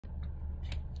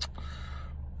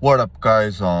What up,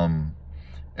 guys?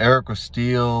 Eric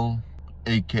Castillo,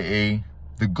 aka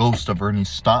the ghost of Ernie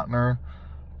Stautner,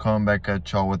 coming back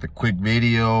at y'all with a quick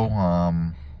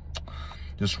video.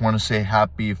 Just want to say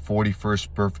happy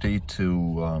 41st birthday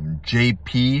to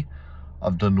JP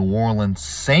of the New Orleans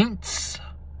Saints.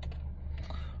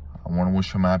 I want to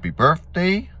wish him a happy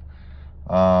birthday.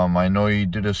 I know he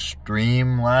did a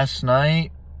stream last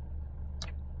night,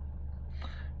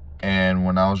 and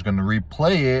when I was going to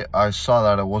replay it, I saw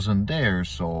that it wasn't there.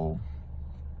 So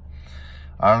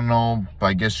I don't know, but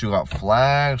I guess you got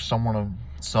flagged.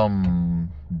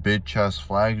 Some bitch has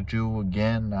flagged you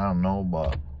again. I don't know,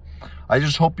 but I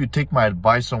just hope you take my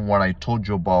advice on what I told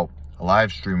you about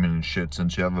live streaming and shit,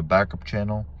 since you have a backup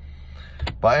channel.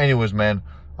 But anyways, man,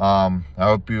 I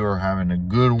hope you are having a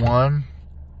good one.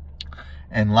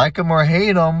 And like him or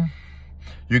hate him,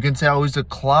 you can say I was a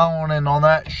clown and all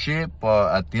that shit,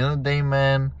 but at the end of the day,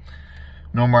 man,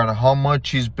 no matter how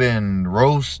much he's been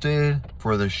roasted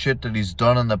for the shit that he's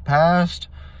done in the past,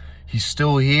 he's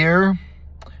still here.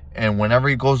 And whenever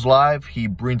he goes live, he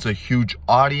brings a huge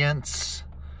audience.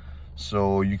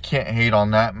 So you can't hate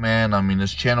on that, man. I mean,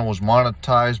 his channel was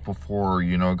monetized before,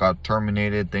 you know, it got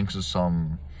terminated thanks to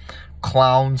some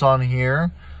clowns on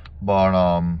here.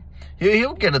 But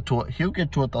he'll get to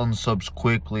 1,000 subs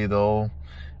quickly though,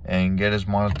 and get his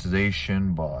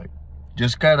monetization. But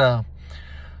just gotta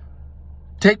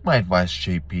take my advice,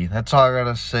 JP. That's all I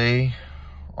gotta say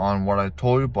on what I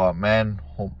told you. But man,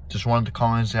 just wanted to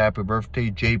call and say happy birthday,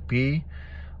 JP.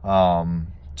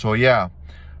 So yeah,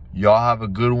 y'all have a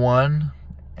good one,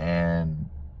 and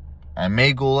I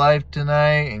may go live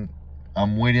tonight, and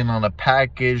I'm waiting on a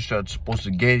package that's supposed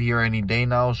to get here any day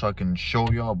now, so I can show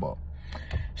y'all. But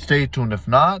stay tuned. If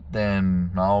not,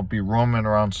 then I'll be roaming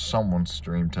around someone's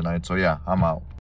stream tonight. So yeah, I'm out.